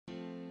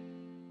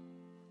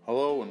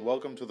Hello and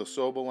welcome to the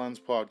Sober Lens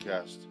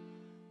podcast.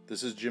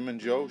 This is Jim and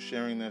Joe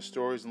sharing their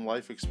stories and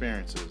life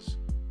experiences.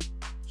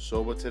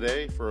 Sober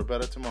today for a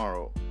better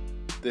tomorrow.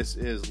 This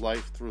is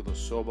Life Through the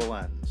Sober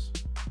Lens.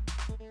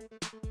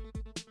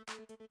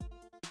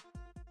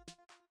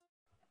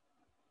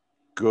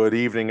 Good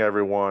evening,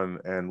 everyone,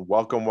 and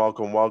welcome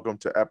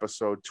to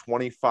episode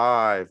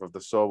 25 of the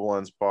Sober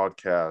Lens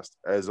podcast.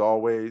 As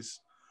always,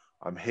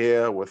 I'm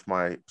here with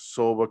my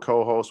sober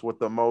co-host with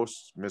the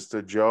most,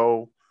 Mr.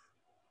 Joe.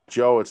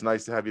 Joe, it's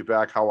nice to have you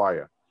back. How are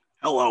you?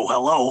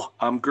 Hello.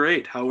 I'm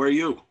great. How are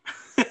you?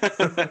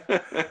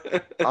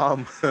 The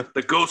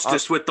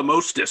ghostest with the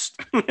mostest.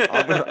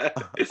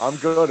 I'm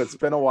good. It's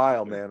been a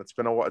while, man. It's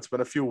been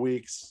a few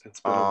weeks.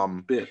 It's been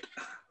a bit.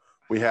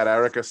 We had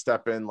Erica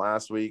step in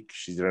last week.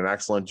 She did an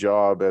excellent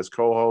job as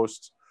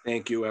co-host.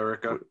 Thank you,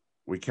 Erica.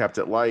 We kept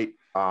it light.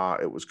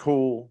 It was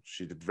cool.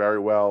 She did very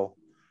well.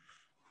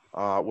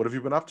 What have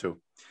you been up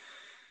to?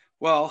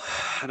 Well,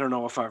 I don't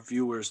know if our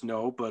viewers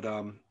know, but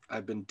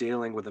I've been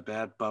dealing with a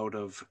bad bout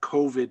of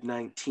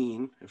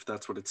COVID-19, if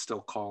that's what it's still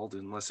called,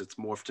 unless it's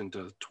morphed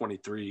into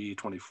 23,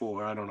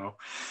 24, I don't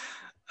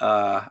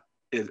know.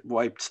 It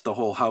wiped the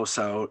whole house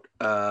out,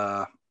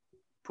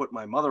 put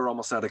my mother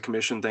almost out of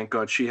commission. Thank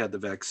God she had the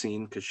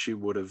vaccine, because she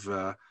would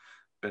have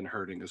been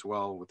hurting as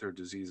well with her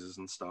diseases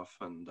and stuff.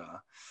 And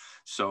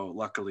so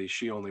luckily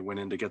she only went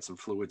in to get some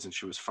fluids and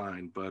she was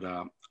fine. But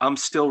I'm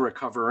still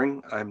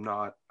recovering. I'm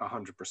not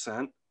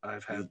 100%.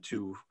 I've had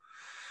to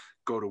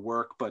go to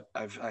work, but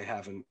I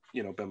haven't,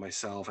 been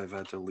myself. I've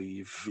had to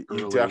leave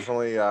early. You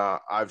definitely,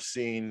 I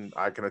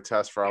can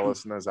attest for our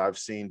listeners, I've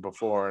seen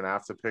before and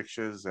after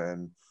pictures,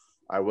 and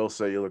I will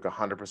say you look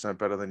 100%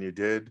 better than you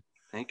did.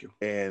 Thank you.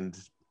 And,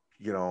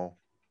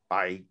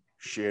 I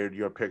shared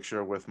your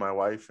picture with my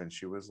wife and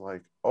she was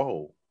like,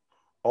 oh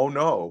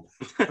no.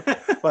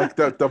 Like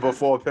the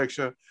before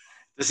picture.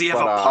 Does he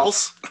have a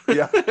pulse?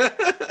 Yeah.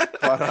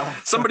 But,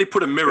 somebody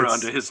put a mirror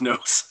under his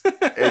nose.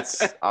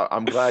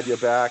 I'm glad you're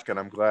back, and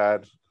I'm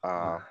glad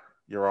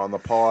you're on the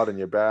pod and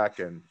you're back,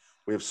 and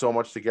we have so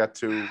much to get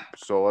to.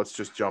 So let's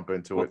just jump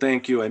into it. Well,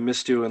 thank you. I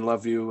missed you and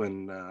love you,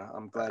 and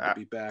I'm glad to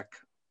be back.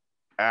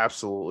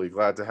 Absolutely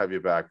glad to have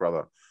you back,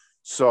 brother.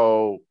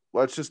 So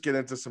let's just get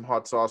into some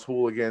Hot Sauce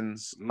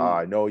Hooligans.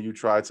 I know you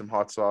tried some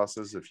hot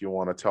sauces. If you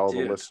want to tell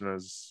the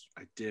listeners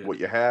what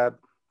you had.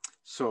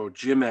 So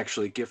Jim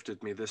actually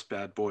gifted me this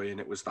bad boy, and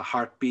it was the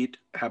Heartbeat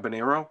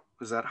Habanero.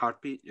 Was that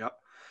Heartbeat? Yep.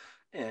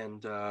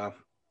 And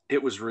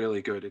it was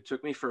really good. It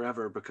took me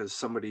forever because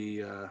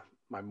somebody,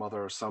 my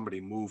mother or somebody,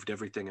 moved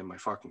everything in my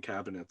fucking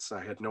cabinets.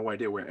 I had no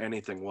idea where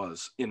anything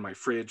was in my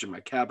fridge and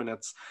my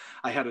cabinets.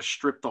 I had to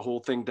strip the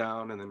whole thing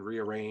down and then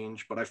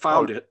rearrange, but I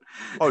found it.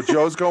 Oh,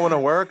 Joe's going to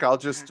work. I'll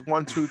just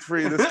 1, 2,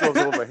 3. This goes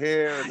over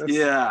here. And this.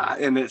 Yeah,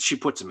 and she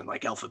puts them in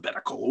like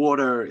alphabetical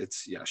order.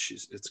 It's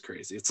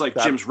crazy. It's like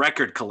Jim's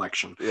record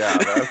collection. Yeah,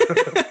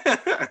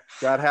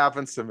 that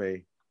happens to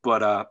me.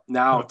 But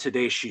now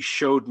today she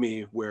showed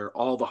me where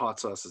all the hot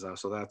sauces are,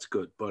 so that's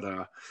good. But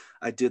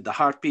I did the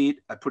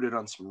Heartbeat. I put it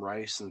on some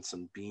rice and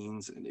some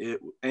beans,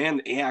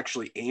 and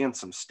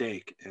some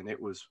steak, and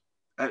it was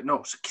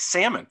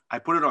salmon. I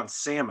put it on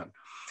salmon,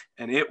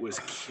 and it was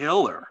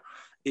killer.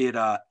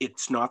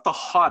 It's not the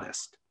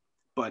hottest,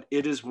 but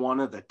it is one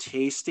of the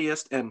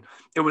tastiest. And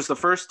it was the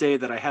first day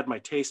that I had my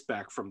taste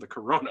back from the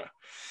corona,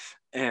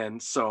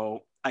 and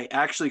so I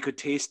actually could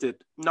taste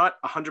it,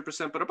 not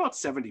 100%, but about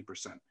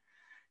 70%.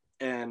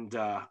 And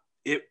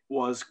it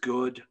was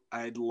good.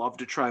 I'd love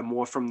to try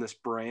more from this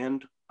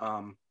brand.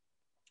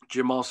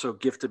 Jim also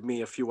gifted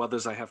me a few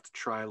others I have to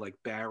try, like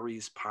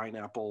Barry's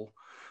pineapple.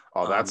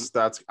 Oh,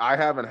 I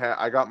haven't had.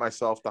 I got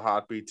myself the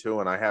Heartbeat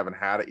too, and I haven't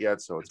had it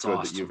yet. So it's good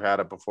awesome that you've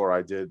had it before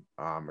I did.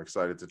 I'm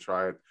excited to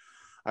try it.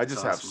 I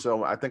just have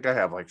I think I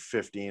have like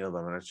 15 of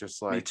them, and it's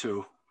just like me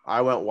too.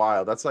 I went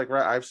wild. That's like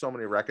I have so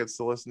many records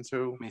to listen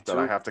to that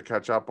I have to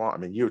catch up on. I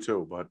mean, you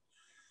too, but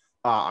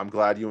I'm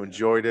glad you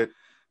enjoyed it.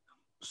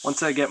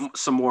 Once I get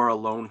some more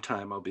alone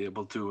time, I'll be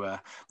able to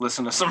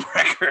listen to some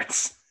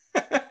records.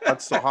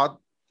 That's so hot.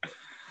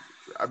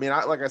 I mean,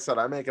 like I said,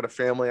 I make it a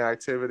family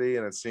activity,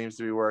 and it seems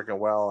to be working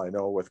well. I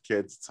know with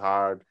kids it's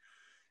hard,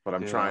 but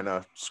I'm trying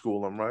to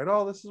school them right.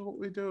 Oh, this is what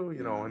we do,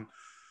 and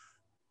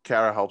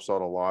Kara helps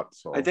out a lot.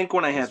 So I think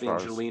when I have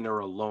Angelina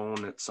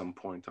alone at some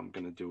point, I'm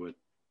going to do it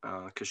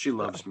because she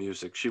loves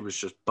music. She was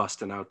just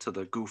busting out to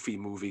the Goofy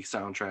movie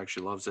soundtrack. She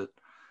loves it.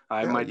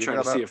 I might try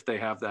to see if they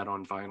have that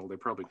on vinyl. They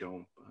probably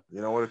don't. But.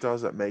 You know what it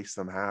does? It makes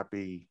them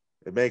happy.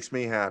 It makes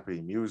me happy.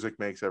 Music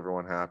makes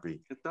everyone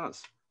happy. It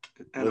does.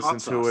 And listen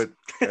to it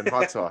and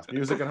hot sauce.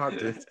 Music and hot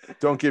sauce.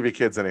 Don't give your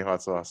kids any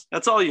hot sauce.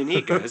 That's all you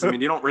need, guys. I mean,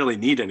 you don't really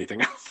need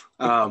anything else.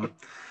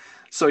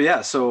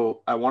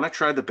 So I want to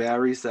try the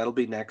Barry's. That'll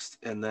be next.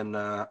 And then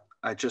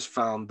I just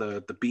found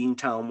the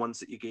Beantown ones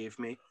that you gave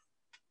me.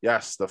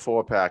 Yes, the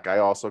 4-pack. I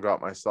also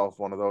got myself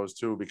one of those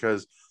too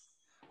because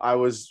I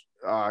was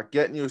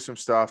getting you some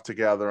stuff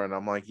together, and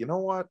I'm like, you know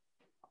what?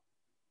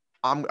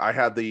 I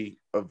had the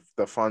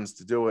funds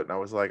to do it, and I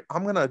was like,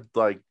 I'm gonna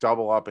like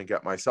double up and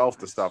get myself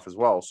the stuff as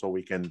well, so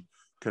we can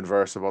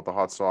converse about the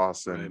hot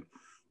sauce and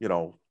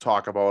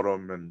talk about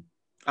them. And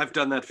I've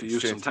done that for you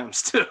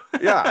sometimes too.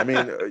 Yeah, I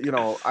mean,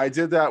 I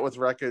did that with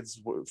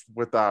records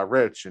with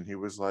Rich, and he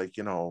was like,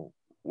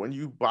 when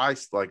you buy,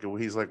 like,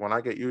 he's like, when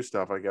I get you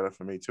stuff, I get it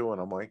for me too.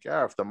 And I'm like,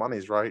 yeah, if the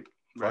money's right,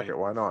 fuck it,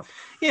 why not?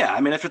 Yeah,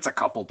 I mean, if it's a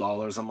couple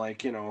dollars, I'm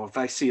like, if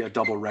I see a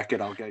double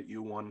record, I'll get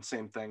you one.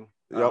 Same thing.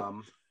 Yep.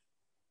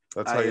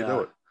 That's how you do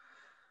it.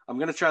 I'm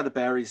gonna try the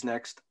Barry's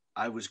next.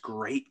 I was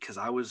great because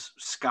I was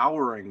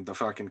scouring the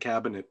fucking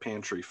cabinet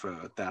pantry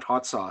for that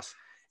hot sauce.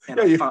 And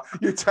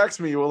you text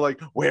me. You were like,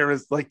 "Where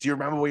is do you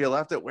remember where you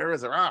left it? Where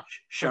is it?"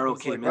 Cheryl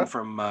came in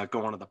from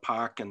going to the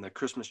park and the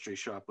Christmas tree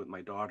shop with my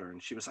daughter,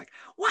 and she was like,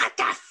 "What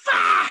the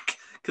fuck?"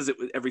 Because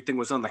everything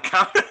was on the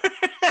counter.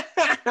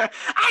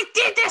 I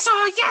did this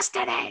all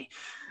yesterday.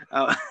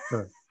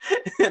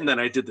 And then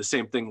I did the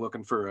same thing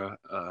looking for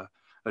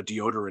a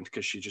deodorant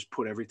because she just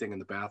put everything in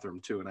the bathroom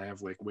too, and I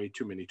have like way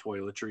too many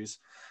toiletries.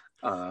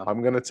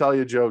 I'm gonna tell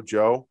you,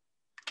 Joe.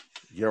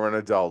 You're an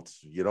adult.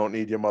 You don't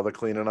need your mother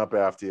cleaning up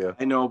after you.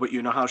 I know, but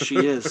you know how she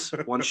is.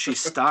 Once she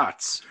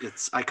starts,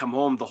 I come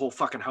home, the whole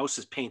fucking house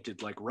is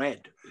painted like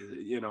red.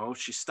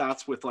 She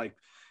starts with like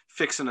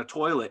fixing a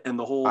toilet and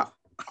the whole.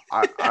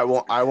 I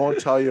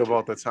won't tell you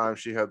about the time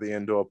she had the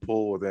indoor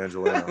pool with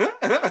Angelina.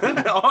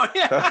 Oh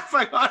yeah, I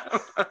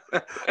forgot.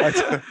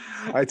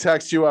 I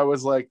text you. I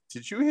was like,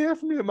 "Did you hear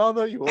from your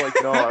mother?" You were like,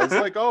 "No." I was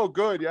like, "Oh,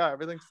 good. Yeah,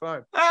 everything's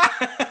fine."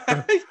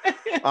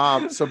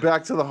 So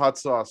back to the hot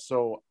sauce.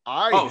 So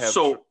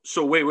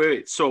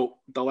wait. So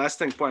the last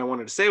thing I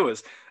wanted to say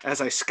was,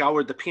 as I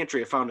scoured the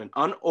pantry, I found an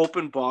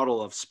unopened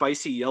bottle of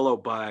spicy yellow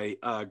by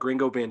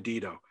Gringo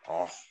Bandito,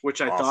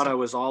 which I thought I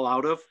was all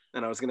out of,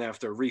 and I was gonna have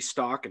to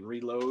restock and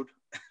reload.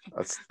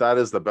 That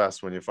is the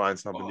best when you find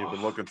something you've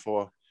been looking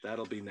for.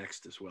 That'll be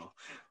next as well.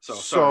 So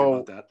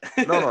sorry about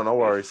that. No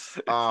worries.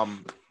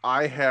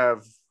 I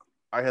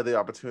had the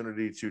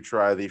opportunity to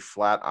try the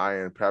Flat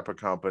Iron Pepper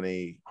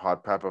Company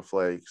hot pepper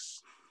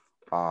flakes.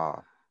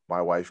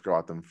 My wife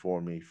got them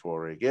for me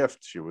for a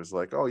gift. She was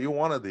like, "Oh, you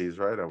wanted these,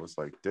 right?" I was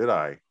like, "Did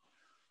I?"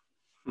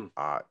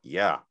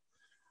 Yeah.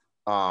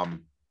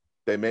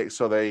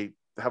 They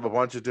have a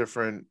bunch of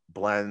different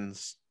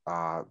blends.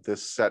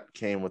 This set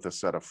came with a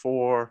set of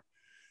 4.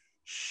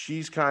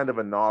 She's kind of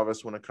a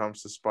novice when it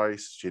comes to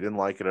spice. She didn't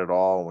like it at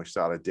all when we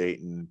started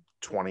dating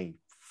 20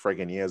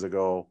 friggin' years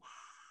ago.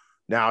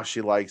 Now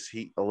she likes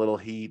a little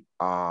heat.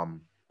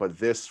 But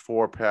this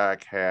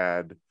 4-pack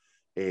had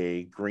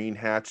a green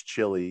hatch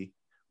chili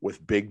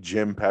with Big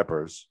Jim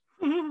peppers,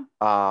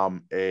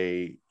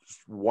 a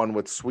one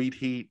with sweet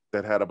heat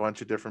that had a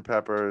bunch of different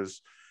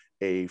peppers,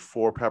 a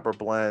 4-pepper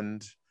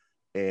blend,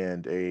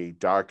 and a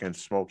dark and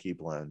smoky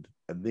blend.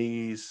 And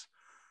they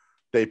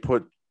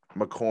put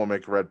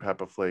McCormick red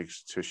pepper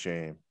flakes to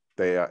shame.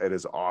 It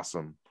is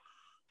awesome.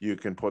 You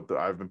can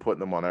I've been putting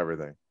them on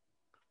everything.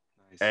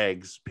 Nice.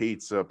 Eggs,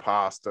 pizza,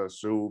 pasta,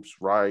 soups,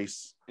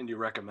 rice. And you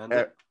recommend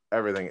it?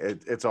 Everything.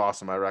 It's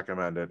awesome. I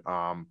recommend it.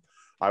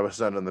 I was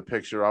sending the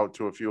picture out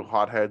to a few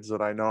hotheads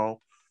that I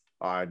know.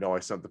 I know I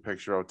sent the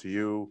picture out to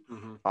you.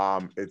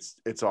 Mm-hmm.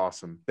 It's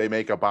awesome. They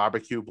make a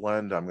barbecue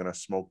blend. I'm gonna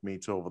smoke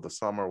meats over the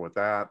summer with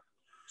that.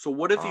 So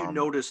what have you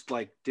noticed,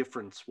 like,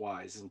 difference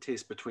wise in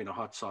taste between a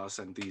hot sauce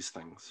and these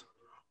things?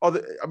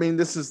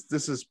 This is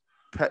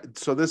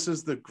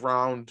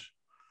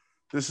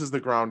the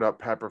ground up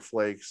pepper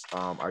flakes.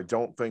 I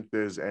don't think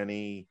there's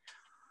any.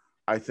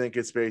 I think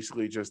it's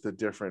basically just the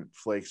different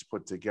flakes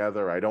put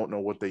together. I don't know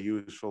what they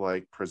use for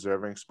like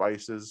preserving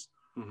spices,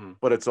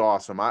 but it's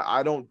awesome.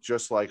 I don't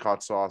just like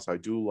hot sauce. I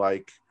do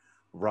like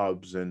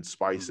rubs and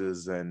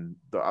spices, and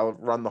I'll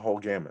run the whole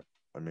gamut.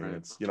 I mean, right.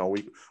 It's,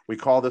 we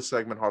call this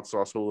segment Hot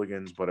Sauce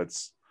Hooligans, but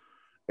it's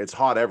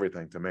hot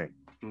everything to me.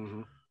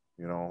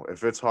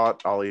 If it's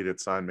hot, I'll eat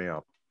it. Sign me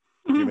up.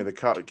 Give me the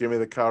curry.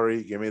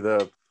 Give me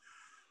the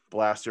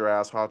blast your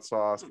ass hot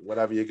sauce.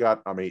 Whatever you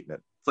got, I'm eating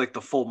it. It's like the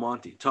full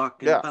Monty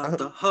talking about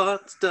the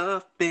hot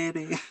stuff,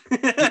 baby.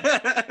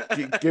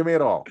 Give me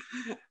it all.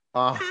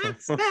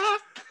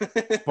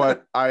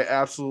 But I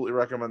absolutely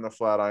recommend the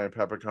Flat Iron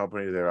Pepper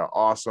Company. They're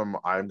awesome.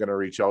 I'm going to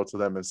reach out to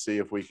them and see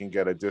if we can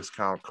get a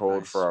discount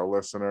code for our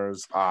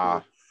listeners.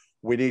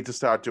 We need to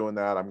start doing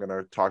that. I'm going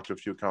to talk to a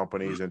few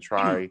companies and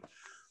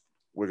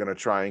we're going to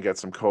try and get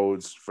some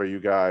codes for you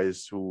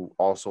guys who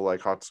also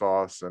like hot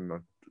sauce and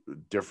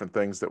different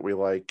things that we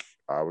like.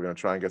 We're going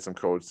to try and get some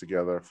codes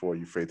together for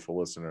you faithful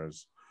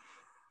listeners.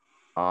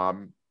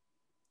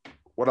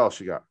 What else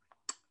you got?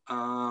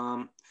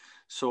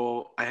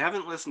 So I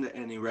haven't listened to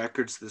any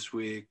records this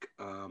week.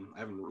 I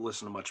haven't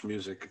listened to much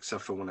music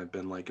except for when I've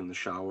been like in the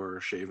shower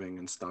or shaving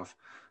and stuff.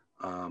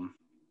 And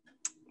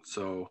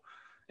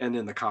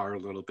in the car a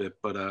little bit,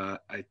 but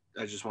I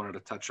just wanted to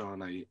touch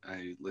on,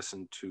 I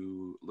listened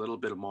to a little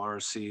bit of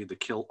Morrissey, the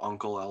Kill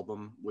Uncle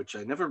album, which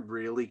I never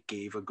really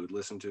gave a good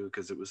listen to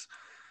because it was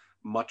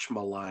much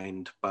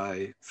maligned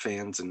by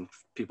fans and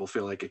people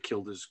feel like it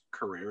killed his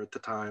career at the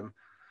time.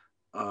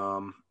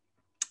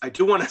 I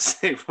do want to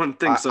say one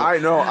thing. I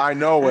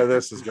know where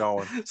this is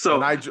going.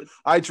 So and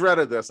I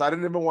dreaded this. I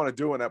didn't even want to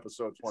do an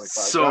episode 25.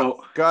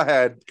 So go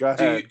ahead.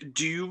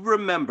 Do you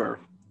remember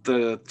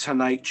the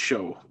Tonight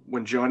Show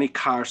when Johnny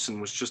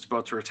Carson was just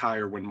about to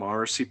retire when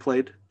Morrissey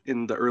played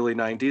in the early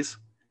 90s?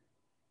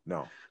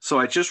 No. So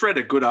I just read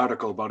a good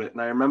article about it,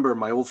 and I remember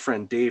my old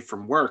friend Dave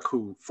from work,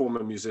 who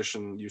former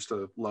musician, used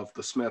to love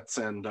the Smiths,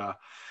 and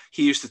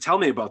he used to tell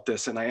me about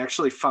this, and I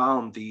actually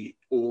found the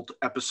old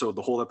episode,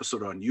 the whole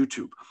episode on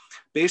YouTube.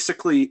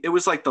 Basically, it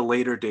was like the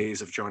later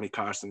days of Johnny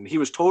Carson. He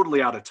was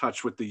totally out of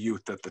touch with the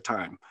youth at the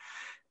time,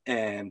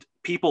 and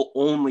people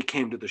only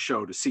came to the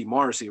show to see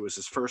Morrissey. It was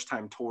his first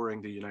time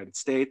touring the United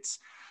States.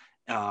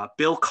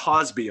 Bill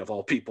Cosby, of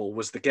all people,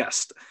 was the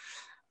guest.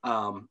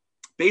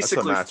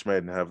 Basically, that's a match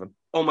made in heaven.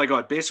 Oh my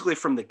God. Basically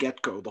from the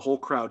get-go, the whole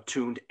crowd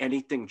tuned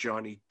anything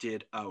Johnny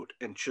did out,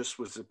 and just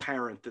was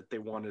apparent that they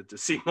wanted to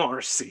see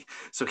Morrissey.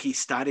 So he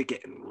started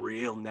getting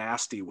real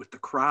nasty with the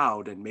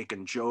crowd and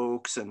making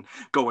jokes and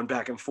going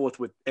back and forth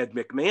with Ed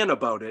McMahon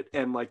about it.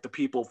 And like the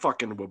people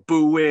fucking were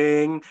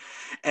booing,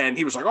 and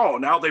he was like, oh,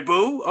 now they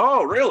boo?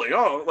 Oh, really?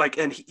 Oh, like,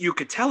 and you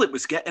could tell it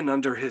was getting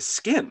under his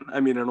skin.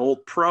 I mean, an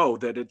old pro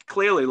that had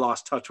clearly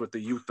lost touch with the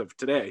youth of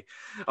today,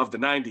 of the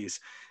 90s.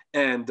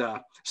 And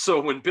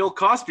so when Bill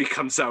Cosby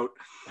comes out,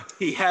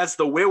 he has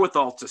the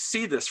wherewithal to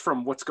see this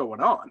from what's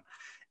going on,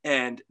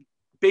 and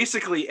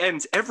basically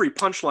ends every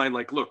punchline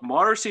like, look,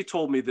 Morrissey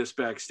told me this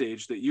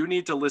backstage that you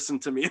need to listen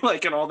to me,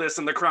 like, and all this,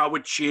 and the crowd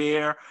would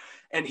cheer.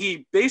 And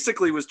he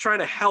basically was trying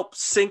to help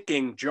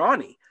sinking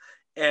Johnny,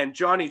 and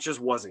Johnny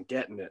just wasn't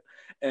getting it.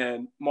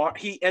 And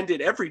he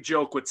ended every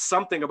joke with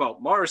something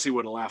about Morrissey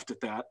would have laughed at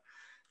that.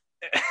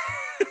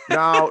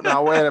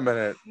 Now, wait a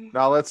minute.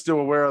 Now let's do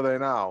a Where Are They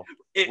Now?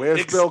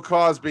 Where's Bill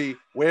Cosby?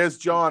 Where's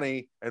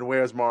Johnny? And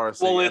where's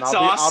Morrissey? Well, it's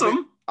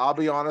awesome. I'll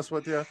be honest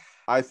with you.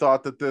 I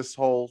thought that this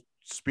whole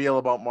spiel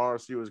about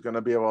Morrissey was going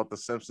to be about the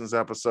Simpsons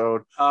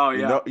episode. Oh,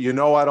 yeah. You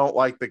know I don't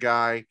like the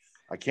guy.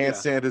 I can't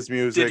stand his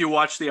music. Did you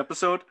watch the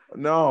episode?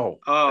 No.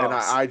 Oh. And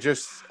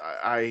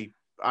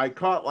I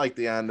caught like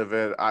the end of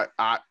it.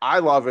 I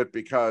love it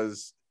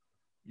because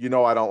I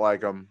don't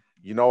like him.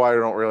 I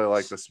don't really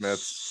like the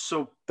Smiths.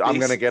 So I'm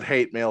going to get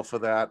hate mail for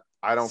that.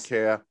 I don't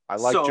care. I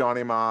like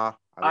Johnny Marr.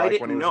 I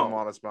like when he was in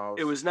Modest Mouse.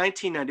 It was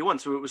 1991,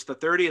 so it was the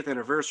 30th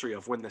anniversary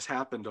of when this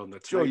happened on the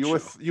Tonight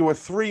Show. You were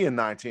 3 in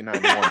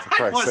 1991, for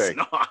Christ's sake.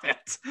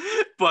 Not.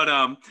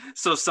 But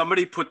so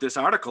somebody put this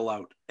article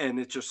out, and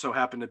it just so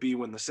happened to be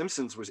when The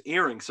Simpsons was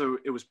airing, so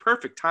it was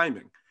perfect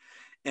timing.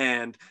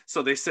 And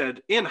so they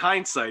said, in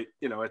hindsight,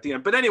 at the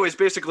end. But anyways,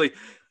 basically,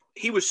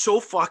 he was so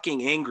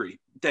fucking angry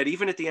that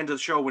even at the end of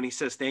the show, when he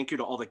says thank you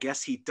to all the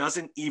guests, he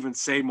doesn't even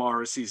say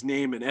Morrissey's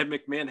name, and Ed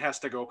McMahon has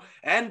to go,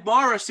 and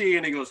Morrissey,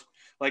 and he goes,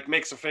 like,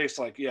 makes a face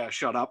like, yeah,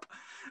 shut up.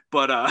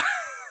 But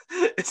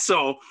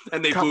so,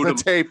 and they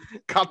booed him.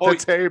 Cut the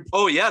tape.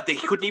 Oh yeah, they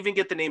couldn't even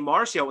get the name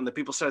Morrissey out when the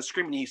people started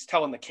screaming. He's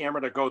telling the camera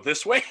to go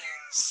this way.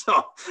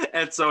 So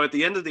at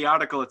the end of the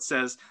article, it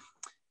says,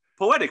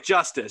 poetic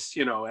justice,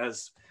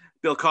 as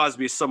Bill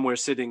Cosby is somewhere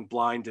sitting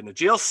blind in a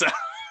jail cell.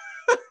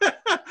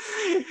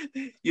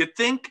 You'd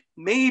think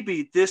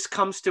maybe this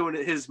comes to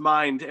his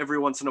mind every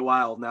once in a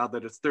while, now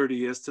that it's 30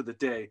 years to the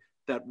day,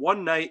 that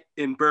one night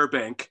in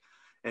Burbank,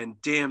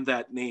 and damn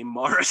that name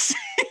Morrissey,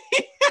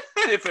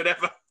 if it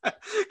ever,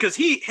 because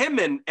him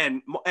and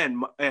Ed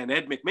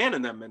McMahon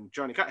and them and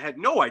Johnny had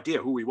no idea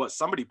who he was.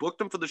 Somebody booked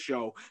him for the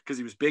show because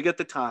he was big at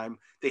the time.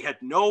 They had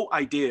no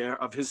idea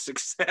of his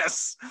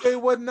success. They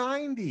were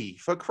 90,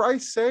 for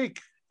Christ's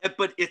sake.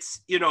 But it's,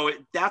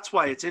 that's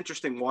why it's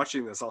interesting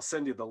watching this. I'll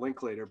send you the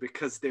link later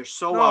because they're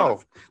so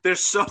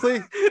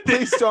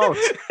please don't.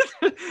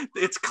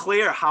 It's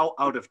clear how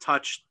out of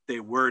touch they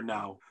were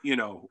now,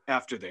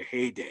 after their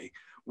heyday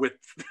with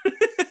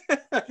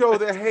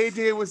their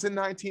heyday was in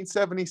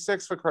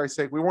 1976, for Christ's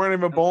sake. We weren't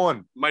even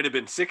born. Might have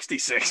been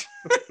 66.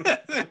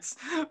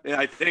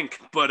 I think.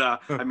 But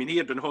I mean, he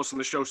had been hosting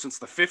the show since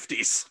the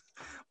 50s.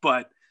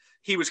 But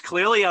he was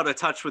clearly out of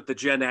touch with the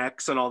Gen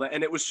X and all that.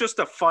 And it was just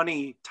a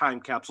funny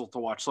time capsule to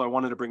watch. So I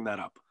wanted to bring that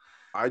up.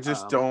 I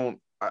just don't.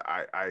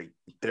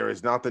 There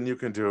is nothing you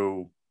can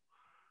do.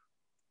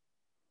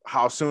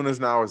 How Soon Is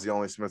Now is the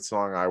only Smith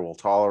song I will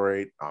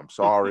tolerate. I'm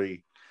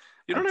sorry.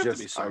 You don't have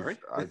to be sorry.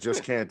 I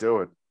just can't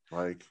do it.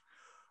 Like,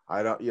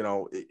 I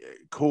don't,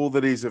 cool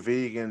that he's a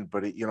vegan,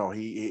 but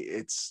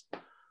it's,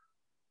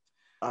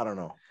 I don't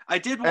know. I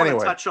did want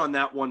to touch on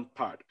that one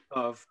part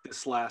of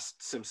this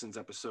last Simpsons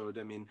episode.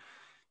 I mean,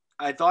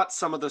 I thought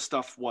some of the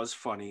stuff was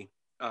funny.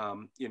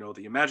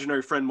 The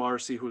imaginary friend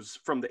Morrissey, who's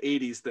from the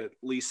 80s that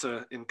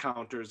Lisa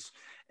encounters,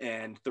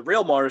 and the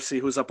real Morrissey,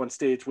 who's up on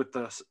stage with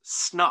the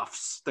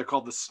Snuffs. They're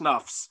called the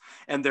Snuffs,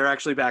 and they're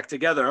actually back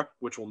together,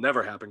 which will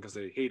never happen because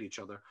they hate each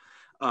other.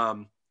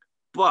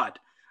 But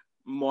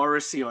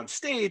Morrissey on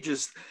stage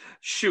is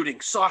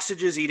shooting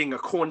sausages, eating a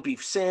corned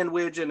beef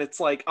sandwich. And it's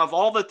like, of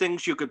all the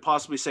things you could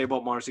possibly say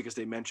about Morrissey, because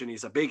they mention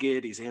he's a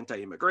bigot, he's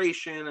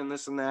anti-immigration and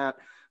this and that,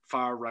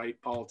 far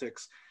right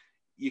politics,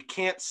 you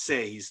can't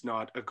say he's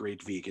not a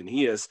great vegan.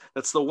 He is.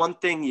 That's the one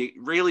thing you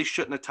really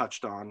shouldn't have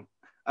touched on.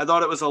 I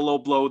thought it was a low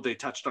blow. They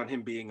touched on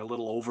him being a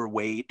little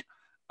overweight.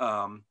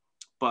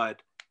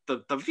 But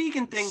the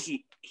vegan thing,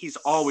 he's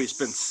always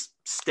been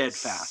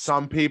steadfast.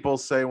 Some people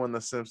say when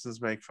the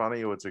Simpsons make fun of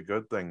you, it's a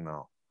good thing,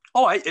 though.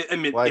 Oh, I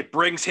mean, it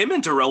brings him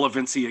into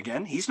relevancy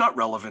again. He's not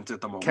relevant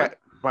at the moment.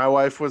 My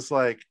wife was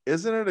like,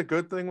 "Isn't it a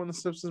good thing when the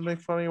Simpsons make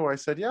fun of you?" I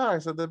said, "Yeah." I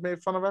said they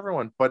made fun of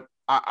everyone, but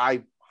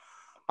I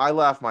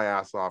laughed my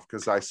ass off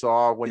because I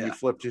saw when you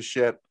flipped your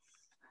shit.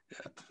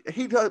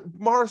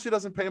 Morrissey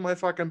doesn't pay my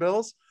fucking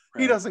bills.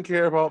 Right. He doesn't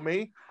care about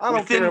me. I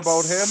don't care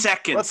about him.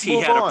 Seconds,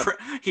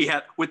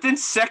 within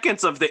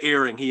seconds of the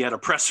airing, he had a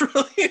press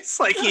release.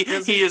 Like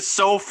he is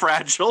so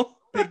fragile.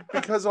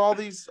 Because all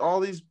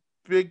these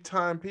big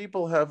time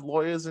people have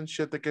lawyers and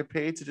shit that get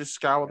paid to just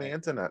scour the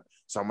internet.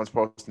 Someone's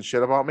posting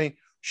shit about me,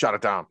 shut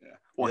it down. Yeah.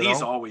 Well,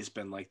 he's always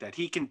been like that.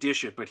 He can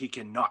dish it, but he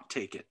cannot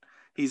take it.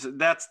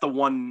 That's the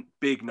one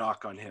big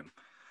knock on him.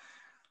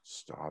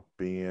 Stop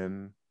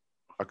being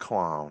a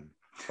clown.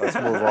 Let's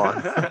move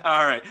on.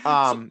 All right.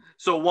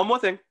 So one more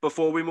thing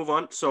before we move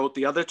on. So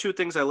the other two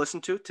things I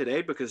listened to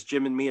today, because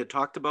Jim and me had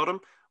talked about them.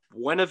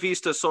 Buena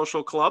Vista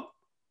Social Club.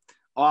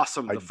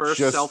 Awesome. The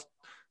first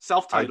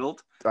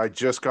self-titled. I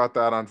just got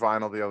that on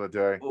vinyl the other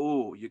day.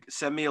 Oh, you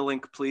send me a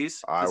link,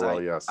 please. I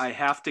will, yes. I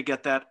have to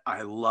get that.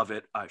 I love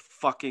it. I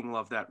fucking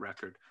love that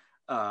record.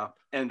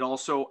 And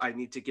also, I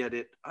need to get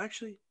it.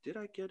 Actually, did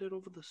I get it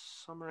over the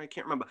summer? I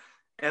can't remember.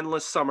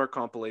 Endless Summer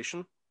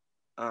compilation.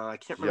 I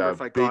can't remember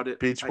if I got it.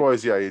 Beach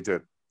Boys, yeah, you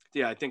did.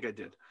 Yeah, I think I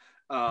did.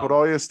 Put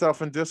all your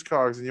stuff in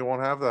Discogs and you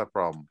won't have that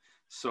problem.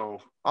 So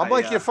I'm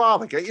like your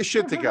father. Get your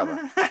shit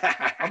together.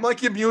 I'm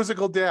like your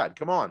musical dad.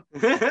 Come on.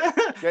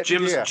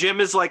 Jim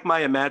is like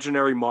my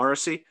imaginary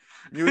Morrissey.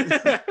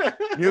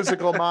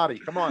 Musical Marty.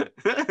 Come on.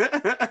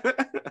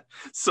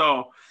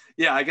 So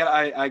yeah,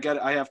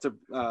 I have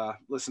to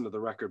listen to the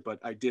record, but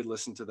I did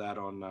listen to that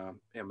on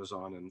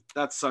Amazon, and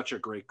that's such a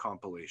great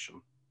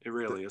compilation. It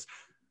really is.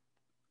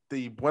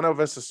 The Buena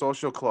Vista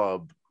Social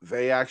Club,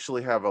 they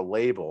actually have a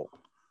label,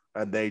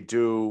 and they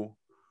do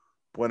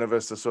Buena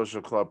Vista Social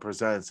Club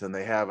Presents, and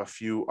they have a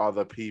few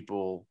other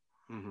people.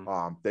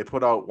 Mm-hmm. They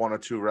put out 1 or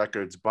 2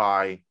 records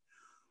by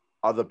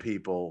other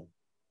people.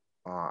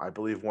 I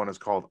believe one is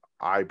called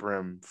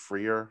Ibram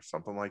Freer,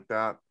 something like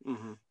that.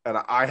 Mm-hmm. And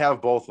I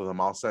have both of them.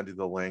 I'll send you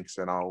the links,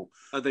 and Are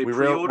they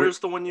pre-orders?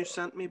 The one you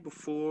sent me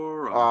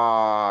before?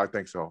 I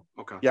think so.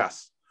 Okay.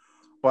 Yes.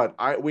 But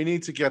we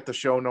need to get the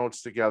show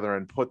notes together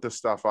and put this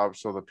stuff up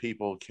so the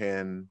people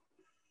can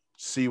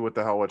see what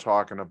the hell we're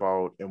talking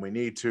about. And we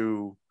need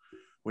to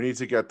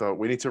revamp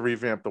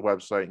the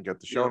website and get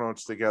the show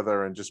notes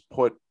together and just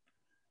put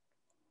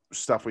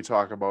stuff we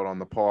talk about on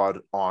the pod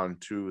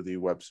onto the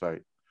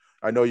website.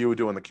 I know you were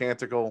doing the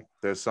Canticle.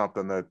 There's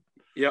something that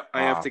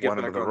I have to get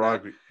back on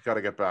that. We got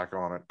to get back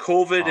on it.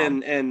 COVID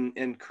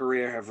and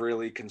career have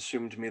really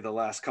consumed me the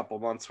last couple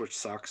months, which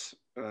sucks.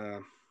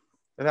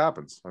 It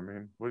happens. I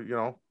mean, we'll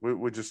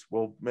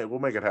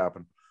make it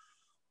happen.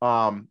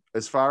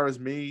 As far as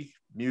me,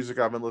 music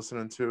I've been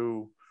listening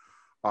to,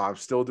 I'm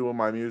still doing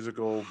my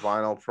musical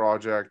vinyl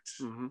project.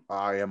 Mm-hmm.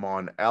 I am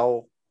on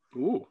L.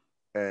 Ooh.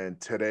 And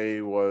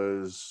today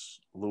was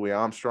Louis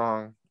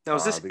Armstrong. Now,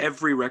 is this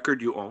every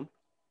record you own?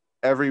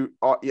 Every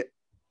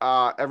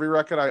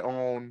record I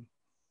own.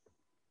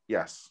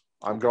 Yes,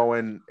 I'm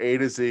going A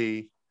to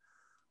Z.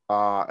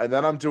 And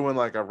then I'm doing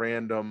like a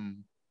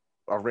random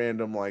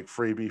like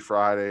freebie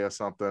Friday or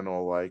something,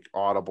 or like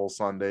Audible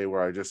Sunday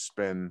where I just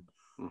spin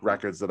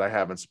records that I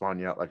haven't spun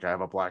yet. Like I have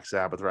a Black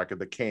Sabbath record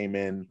that came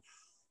in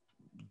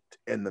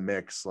the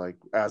mix like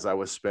as I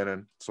was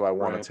spinning, so I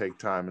want to take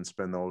time and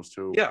spin those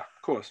too. Yeah,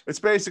 of course. It's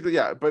basically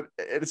but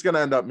it's gonna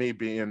end up me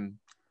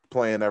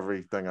playing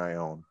everything I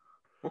own.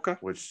 Okay.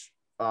 Which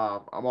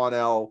I'm on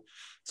L.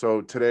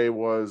 So today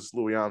was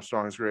Louis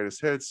Armstrong's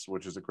Greatest Hits,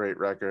 which is a great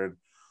record.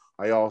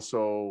 I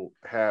also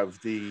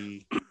have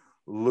the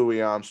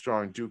Louis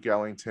Armstrong Duke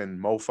Ellington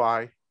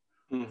Mo-Fi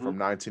from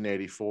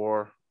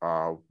 1984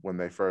 when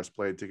they first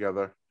played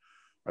together.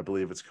 I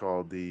believe it's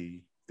called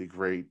the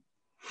Great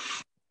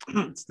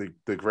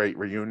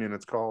Reunion,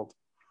 it's called.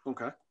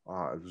 Okay.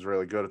 It was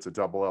really good. It's a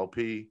double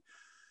LP.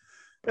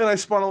 And I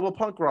spun a little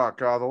punk rock,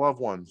 The Loved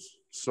Ones.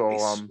 So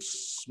nice. I'm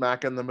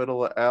smack in the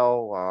middle of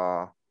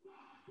L.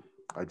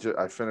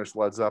 I finished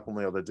Led Zeppelin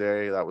the other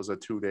day. That was a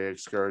 2-day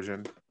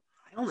excursion.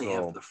 I only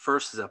have the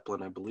first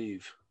Zeppelin, I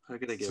believe. I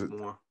gotta get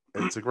more.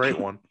 It's a great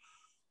one.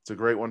 It's a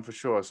great one for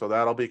sure. So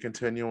that'll be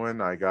continuing.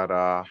 I got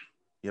M,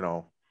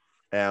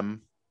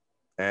 N,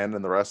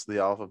 and the rest of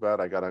the alphabet.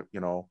 I got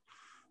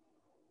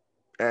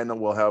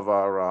and we'll have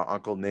our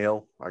Uncle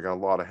Neil. I got a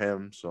lot of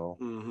him. So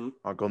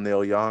Uncle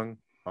Neil Young,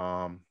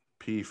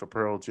 P for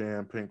Pearl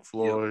Jam, Pink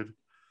Floyd.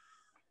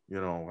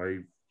 Yep.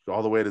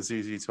 All the way to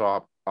ZZ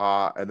Top.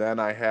 And then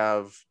I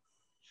have,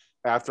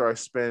 after I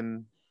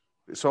spin,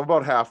 so I'm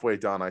about halfway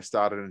done. I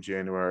started in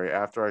January.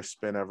 After I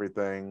spin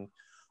everything,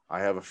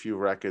 I have a few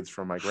records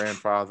from my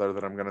grandfather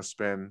that I'm going to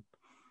spin.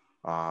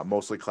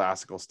 Mostly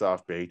classical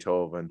stuff,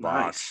 Beethoven,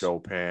 Bach,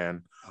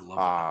 Chopin, a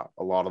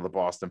lot of the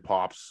Boston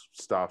Pops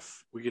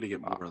stuff. We got to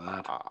get more of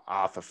that.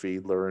 Arthur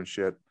Fiedler and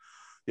shit.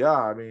 Yeah,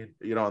 I mean,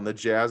 and the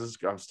jazz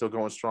I'm still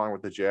going strong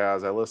with the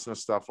jazz. I listen to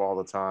stuff all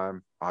the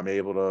time. I'm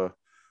able to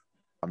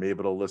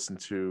listen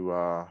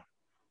to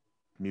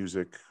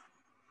music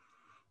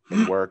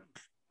and work.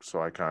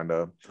 So I kind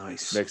of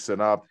Nice. mix it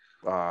up.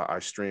 I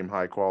stream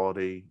high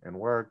quality and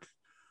work,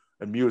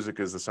 and music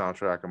is the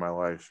soundtrack of my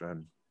life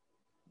and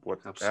what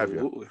have you.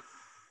 Absolutely.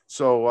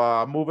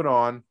 So moving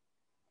on,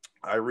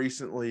 I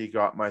recently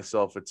got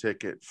myself a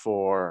ticket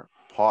for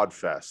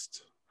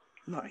Podfest.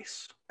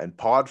 Nice. And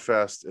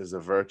Podfest is a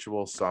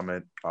virtual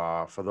summit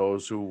for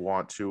those who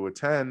want to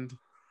attend.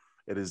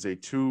 It is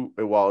it's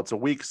a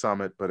week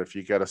summit, but if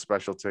you get a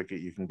special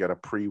ticket, you can get a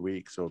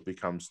pre-week, so it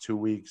becomes 2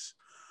 weeks.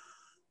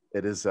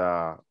 It is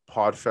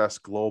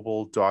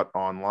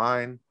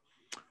podfestglobal.online.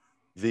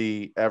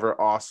 The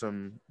ever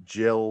awesome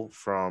Jill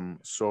from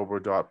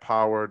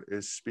sober.powered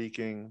is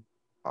speaking.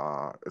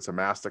 It's a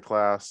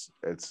masterclass.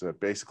 It's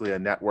basically a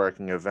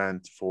networking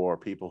event for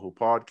people who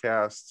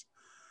podcast.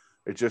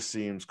 It just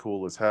seems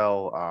cool as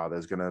hell.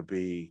 There's going to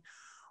be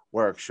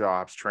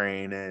workshops,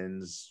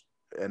 trainings,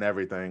 and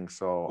everything.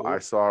 So Cool. I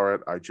saw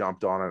it. I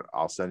jumped on it.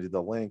 I'll send you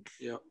the link.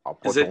 Yeah. I'll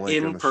put Is the it link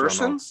in in the show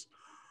person? notes.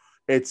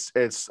 It's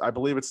I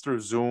believe it's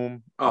through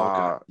Zoom. Oh,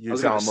 okay. You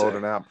download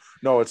an app.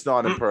 No, it's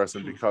not in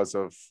person because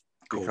of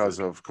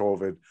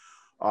COVID.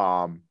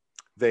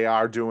 They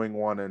are doing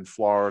one in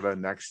Florida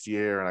next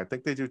year, and I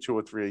think they do 2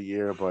 or 3 a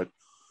year. But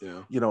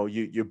yeah,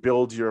 you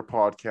build your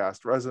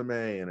podcast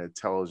resume, and it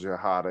tells you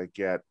how to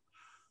get.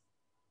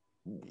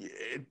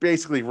 It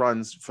basically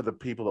runs for the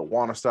people that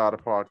want to start a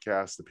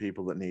podcast, the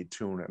people that need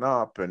tuning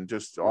up, and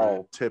just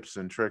all tips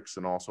and tricks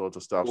and all sorts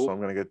of stuff. Cool. So I'm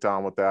going to get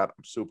down with that.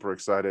 I'm super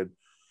excited.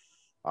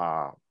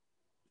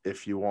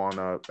 If you want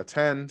to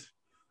attend,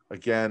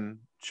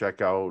 again,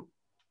 check out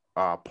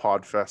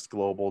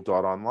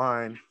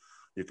podfestglobal.online.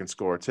 You can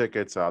score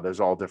tickets. There's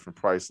all different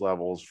price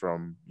levels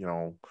from,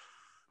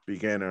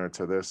 beginner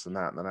to this and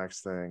that and the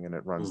next thing, and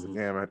it runs the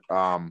gamut.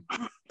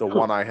 The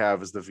one I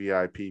have is the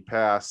VIP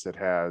pass. It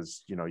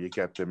has, you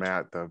get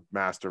the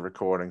master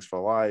recordings for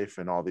life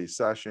and all these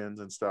sessions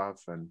and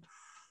stuff, and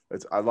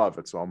I love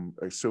it. So I'm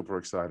super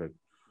excited.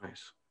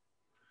 Nice.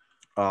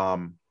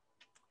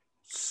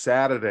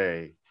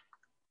 Saturday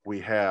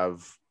we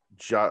have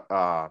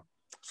so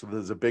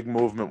there's a big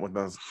movement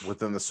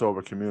within the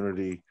sober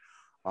community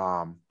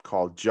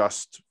called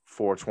Just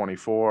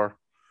 424.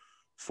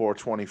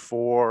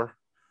 424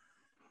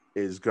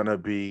 is going to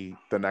be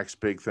the next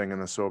big thing in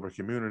the sober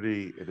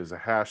community. It is a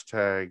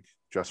hashtag,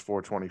 Just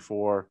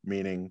 424,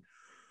 meaning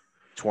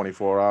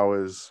 24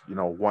 hours,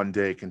 one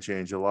day can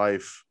change your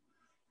life.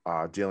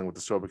 Dealing with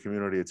the sober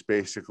community, it's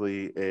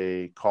basically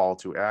a call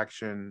to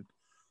action,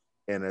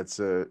 and it's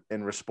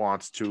in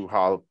response to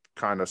how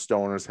kind of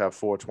stoners have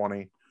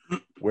 420.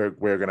 We're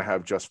going to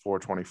have Just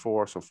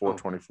 424. So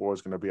 424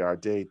 is going to be our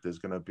date. There's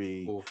going to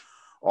be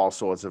all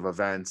sorts of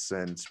events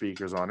and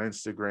speakers on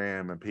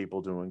Instagram and people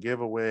doing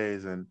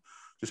giveaways and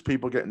just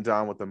people getting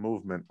down with the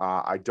movement.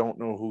 I don't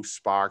know who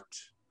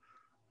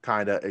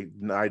kind of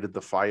ignited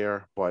the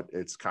fire, but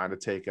it's kind of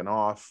taken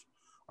off.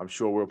 I'm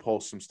sure we'll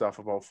post some stuff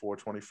about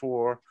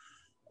 424,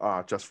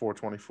 Just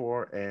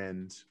 424,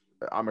 and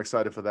I'm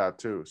excited for that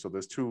too. So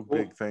there's 2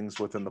 big things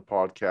within the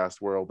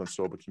podcast world and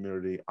sober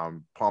community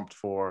I'm pumped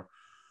for.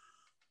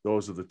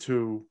 Those are the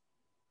 2.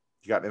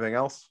 You got anything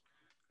else?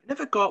 I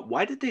never got.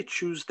 Why did they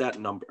choose that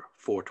number,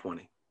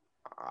 420?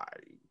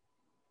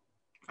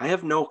 I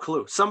have no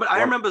clue.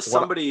 I remember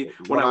somebody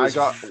when I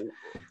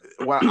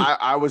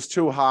was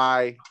too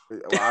high.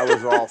 I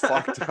was all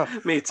fucked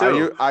up. Me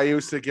too. I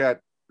used to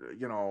get,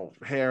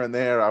 here and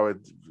there. I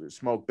would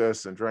smoke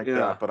this and drink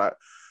that, but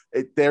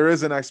there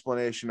is an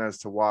explanation as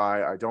to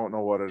why. I don't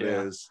know what it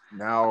is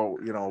now.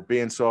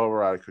 Being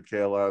sober, I could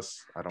care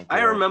less. I don't care.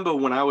 I remember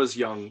when I was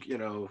young.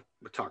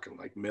 We're talking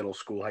like middle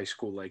school, high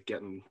school, like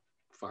getting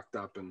fucked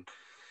up, and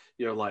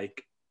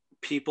like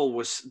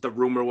the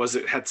rumor was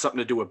it had something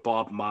to do with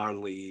Bob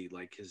Marley,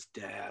 like his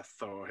death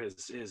or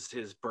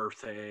his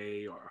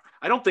birthday, or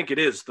I don't think it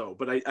is though,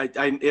 but I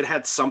it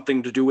had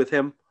something to do with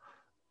him.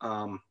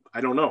 I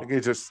don't know. I think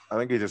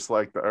he just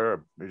liked the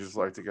herb. He just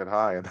liked to get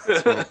high, and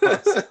that's what it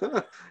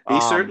was.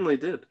 He certainly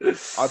did.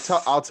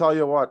 I'll tell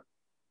you what.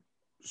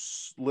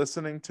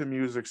 Listening to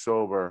music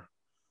sober,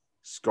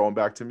 going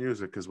back to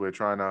music because we're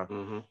trying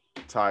to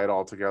tie it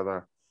all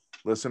together.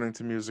 Listening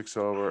to music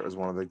sober is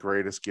one of the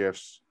greatest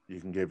gifts you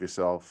can give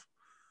yourself.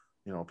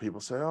 People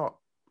say, "Oh,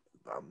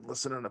 I'm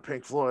listening to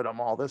Pink Floyd.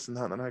 I'm all this and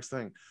that and the next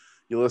thing."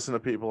 You listen to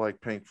people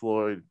like Pink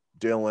Floyd,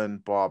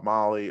 Dylan, Bob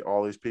Marley,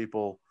 all these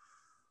people.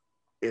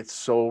 It's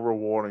so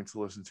rewarding to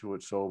listen to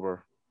it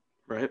sober,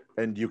 right?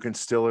 And you can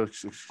still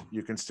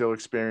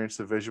experience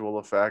the visual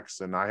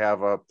effects. And I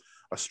have a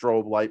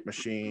strobe light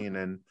machine,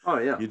 and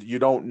you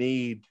don't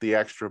need the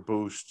extra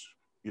boost.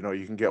 You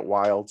can get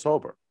wild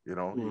sober. You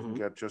can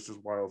get just as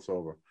wild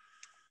sober.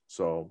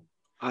 So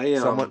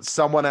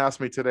someone asked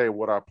me today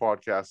what our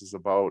podcast is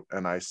about,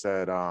 and I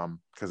said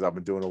because I've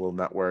been doing a little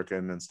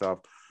networking and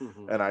stuff,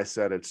 and I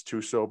said it's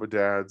 2 sober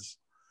dads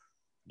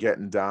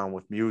getting down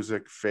with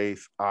music,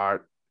 faith,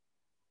 art,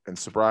 and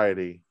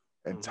sobriety,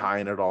 and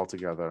tying it all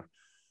together.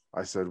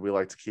 I said we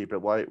like to keep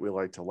it light, we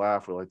like to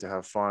laugh, we like to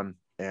have fun,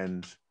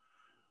 and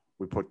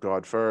we put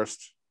God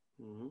first,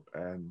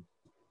 and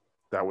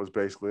that was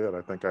basically it.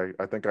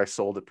 I think I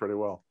sold it pretty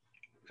well.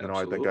 You know,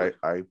 Absolutely.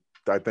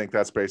 I think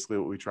that's basically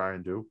what we try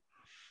and do.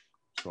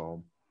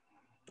 So,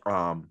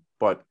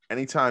 but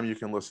anytime you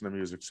can listen to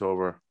music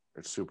sober,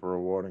 it's super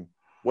rewarding.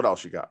 What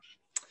else you got?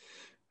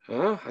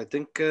 I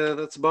think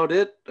that's about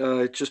it.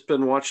 I've just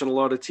been watching a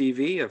lot of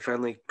TV. I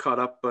finally caught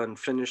up and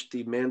finished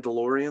The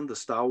Mandalorian, the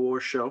Star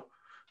Wars show.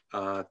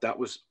 That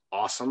was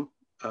awesome.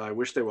 I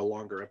wish they were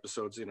longer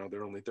episodes. You know,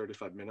 they're only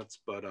 35 minutes,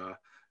 but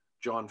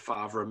John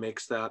Favreau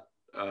makes that.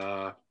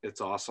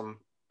 It's awesome.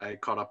 I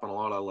caught up on a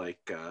lot of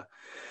like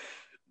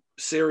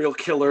serial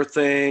killer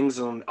things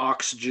and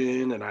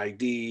Oxygen and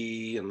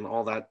ID and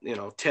all that, you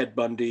know, Ted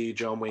Bundy,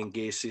 John Wayne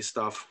Gacy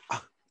stuff.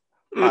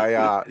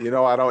 You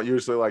know, I don't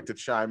usually like to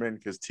chime in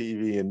because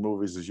TV and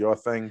movies is your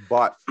thing,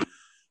 but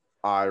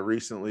I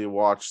recently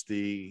watched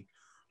the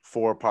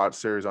 4-part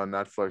series on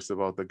Netflix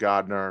about the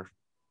Gardner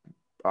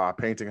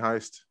painting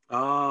heist.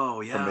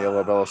 Oh yeah. From the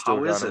Arabella Stewart.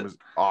 How is Gardner. it? It was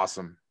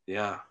awesome.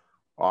 Yeah.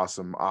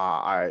 Awesome.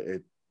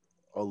 It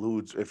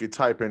alludes, if you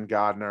type in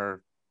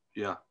Gardner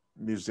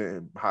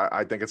museum,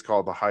 I think it's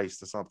called The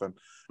Heist or something,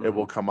 it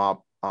will come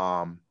up.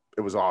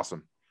 It was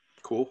awesome.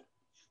 Cool.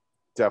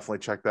 Definitely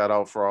check that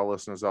out for our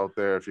listeners out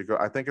there. If you go,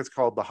 I think it's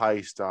called The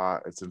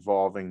Heist. It's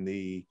involving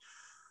the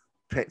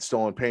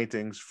stolen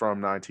paintings from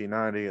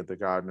 1990 at the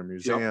Gardner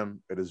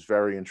Museum. It is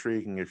very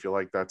intriguing if you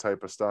like that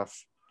type of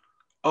stuff.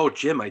 Oh,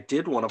 Jim, I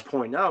did want to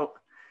point out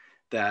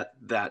that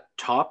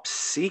top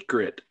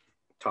secret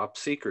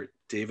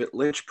David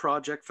Lynch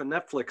project for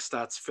Netflix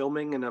starts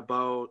filming in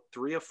about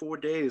 3 or 4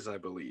 days, I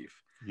believe.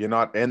 You're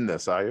not in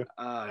this, are you?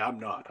 I'm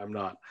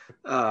not.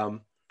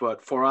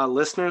 But for our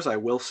listeners, I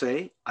will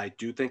say, I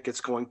do think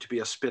it's going to be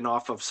a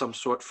spin-off of some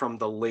sort from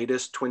the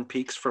latest Twin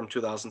Peaks from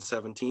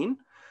 2017.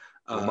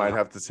 We might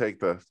have to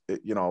take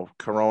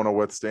Corona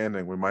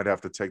withstanding, we might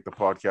have to take the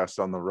podcast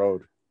on the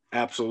road.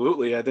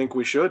 Absolutely. I think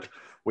we should.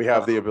 We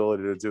have the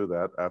ability to do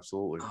that.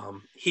 Absolutely.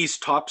 He's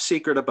top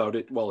secret about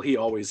it. Well, he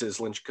always is,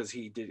 Lynch, because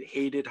he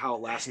hated how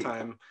last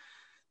time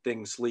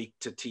things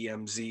leaked to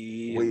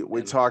TMZ.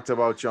 We talked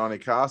about Johnny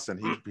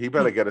Carson. He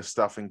better get his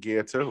stuff in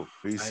gear too.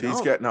 He's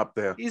getting up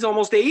there. He's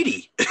almost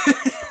 80.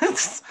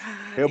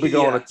 He'll be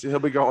going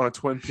to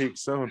Twin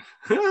Peaks soon.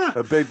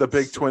 the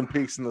big Twin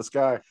Peaks in the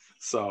sky.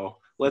 So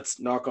let's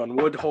knock on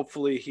wood.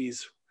 Hopefully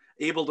he's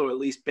able to at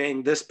least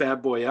bang this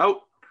bad boy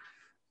out.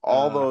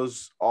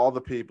 All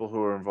the people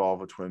who are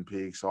involved with Twin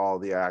Peaks, all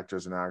the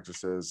actors and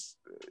actresses,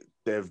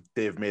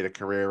 they've made a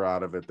career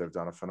out of it. They've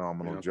done a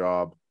phenomenal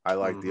job. I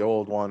like the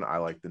old one. I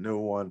like the new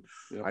one.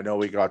 Yep. I know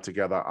we got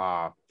together.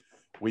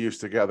 We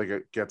used to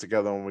get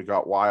together when we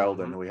got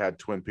wild, and we had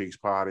Twin Peaks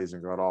parties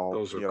and got all.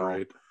 Those are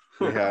great.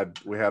 we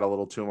had a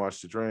little too much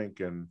to drink,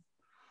 and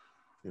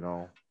we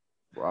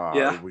got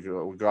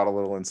a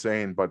little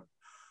insane, but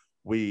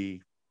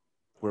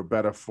we're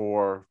better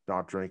for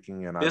not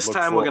drinking. And this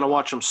time we're going to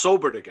watch them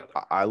sober together.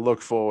 I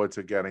look forward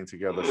to getting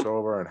together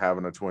sober and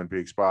having a Twin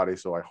Peaks party.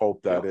 So I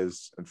hope that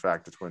is, in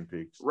fact, a Twin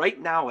Peaks. Right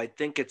now, I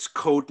think it's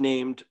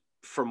codenamed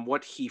from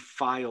what he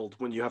filed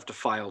when you have to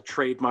file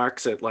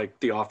trademarks at like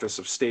the Office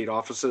of State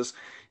Offices.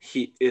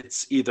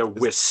 It's either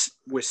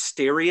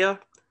wisteria,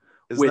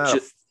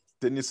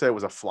 didn't you say it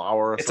was a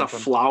flower or it's something?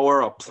 It's a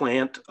flower, a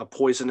plant, a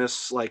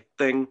poisonous like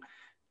thing.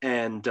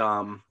 And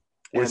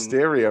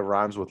wisteria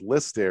rhymes with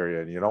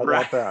listeria, and you don't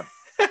want that.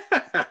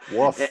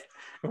 Woof.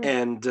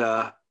 And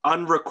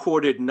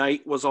unrecorded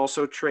night was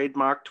also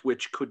trademarked,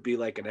 which could be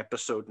like an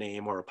episode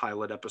name or a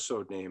pilot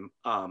episode name.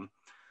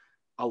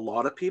 A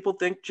lot of people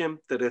think, Jim,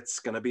 that it's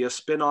going to be a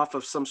spin-off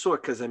of some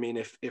sort. Because, I mean,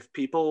 if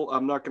people,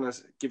 I'm not going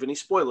to give any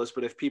spoilers,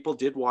 but if people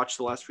did watch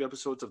the last few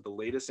episodes of the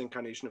latest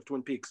incarnation of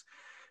Twin Peaks,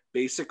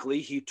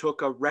 basically he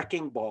took a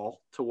wrecking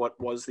ball to what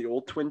was the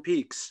old Twin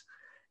Peaks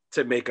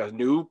to make a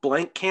new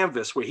blank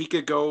canvas where he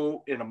could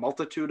go in a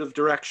multitude of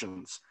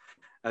directions.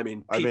 I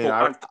mean,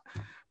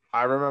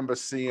 I remember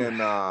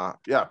seeing,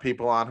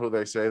 people aren't who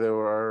they say they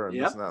were.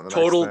 And this and that and the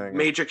total next thing.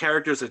 Major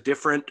characters are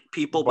different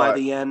people by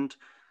the end.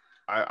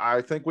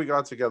 I think we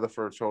got together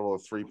for a total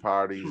of 3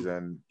 parties,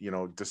 and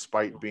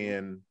despite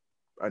being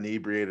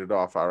inebriated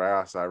off our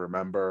ass, I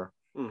remember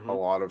a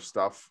lot of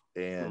stuff,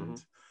 and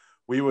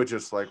we were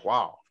just like,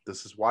 wow,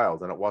 this is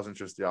wild. And it wasn't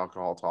just the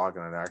alcohol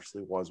talking, it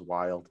actually was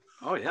wild.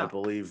 Oh yeah. I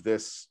believe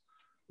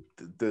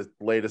the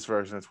latest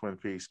version of Twin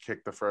Peaks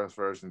kicked the first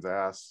version's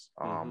ass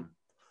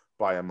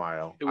by a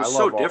mile. It was I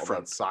so love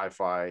different. All that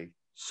sci-fi,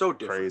 so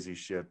different, crazy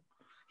shit.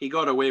 He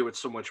got away with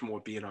so much more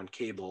being on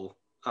cable,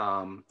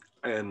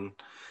 and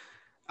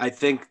I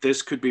think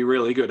this could be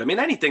really good. I mean,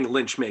 anything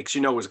Lynch makes,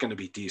 is going to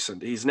be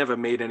decent. He's never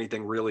made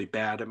anything really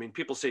bad. I mean,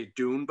 people say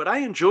Dune, but I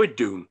enjoyed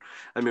Dune.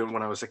 I mean,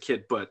 when I was a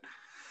kid, but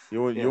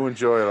you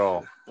enjoy it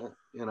all.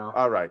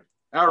 All right.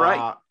 All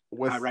right.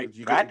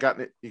 You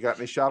got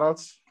any shout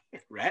outs?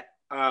 Rat.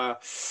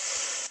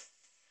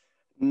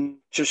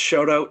 Just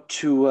shout out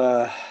to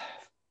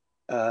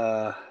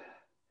I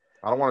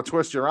don't want to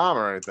twist your arm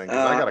or anything,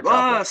 because I got a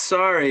couple.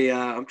 Sorry.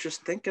 I'm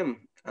just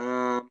thinking.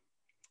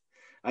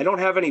 I don't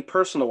have any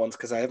personal ones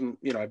because I haven't,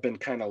 I've been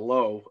kind of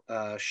low.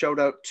 Shout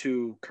out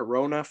to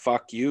Corona.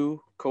 Fuck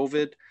you,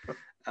 COVID.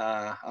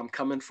 I'm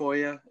coming for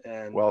you.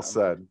 And Well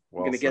said. I'm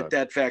Well going to get said.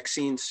 that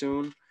vaccine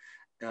soon,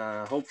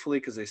 hopefully,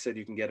 because they said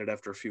you can get it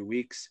after a few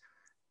weeks.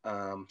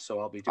 So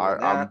I'll be doing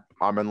that.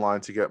 I'm in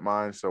line to get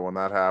mine. So when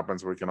that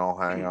happens, we can all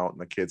hang out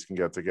and the kids can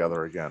get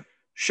together again.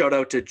 Shout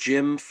out to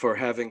Jim for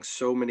having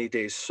so many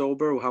days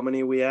sober. How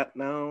many are we at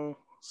now?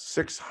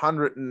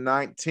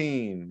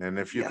 619. And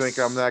if you think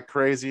Yes. I'm that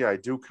crazy, I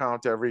do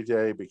count every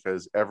day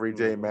because every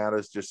day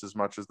matters just as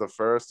much as the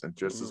first and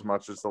just as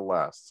much as the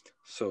last.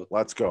 So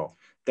let's go.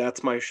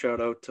 That's my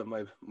shout out to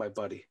my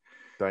buddy.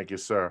 Thank you,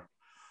 sir.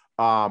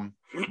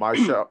 My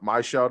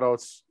shout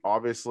outs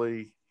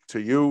obviously to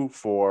you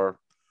for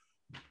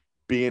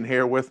being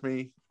here with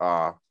me.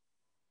 Thank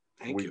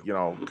you. You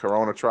know,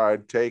 Corona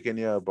tried taking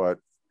you, but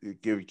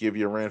give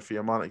you a run for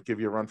your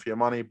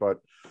money, but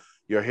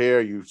you're here.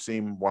 You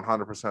seem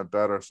 100%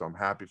 better, so I'm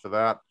happy for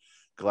that.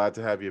 Glad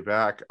to have you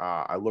back.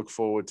 I look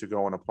forward to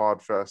going to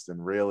Podfest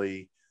and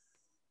really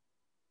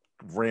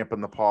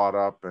ramping the pod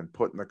up and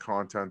putting the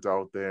content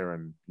out there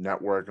and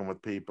networking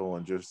with people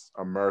and just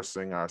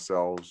immersing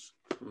ourselves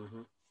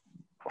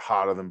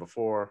harder than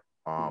before.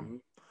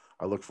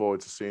 I look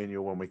forward to seeing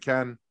you when we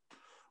can,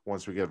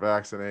 once we get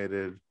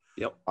vaccinated.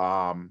 Yep.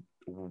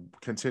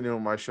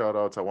 Continuing my shout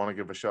outs, I want to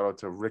give a shout out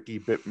to Ricky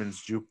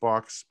Bittman's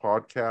Jukebox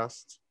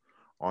podcast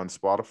on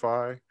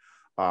Spotify.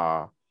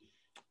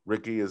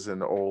 Ricky is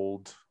an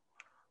old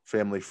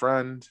family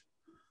friend.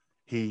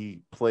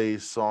 He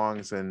plays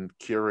songs and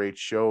curates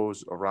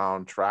shows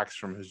around tracks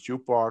from his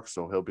jukebox.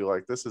 So he'll be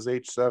like, this is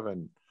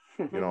H7,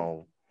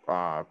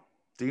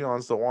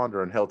 Dion's the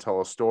Wanderer, and he'll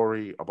tell a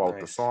story about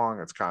the song.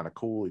 It's kind of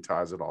cool. He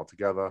ties it all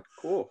together.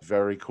 Cool.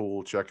 Very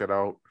cool. Check it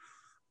out.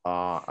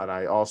 And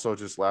I also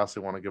just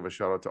lastly want to give a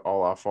shout out to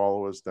all our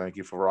followers. Thank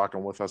you for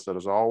rocking with us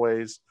as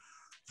always.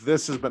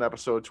 This has been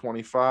episode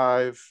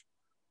 25.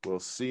 We'll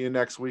see you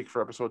next week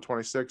for episode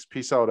 26.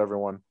 Peace out,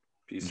 everyone.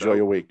 Peace Enjoy out.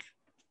 your week.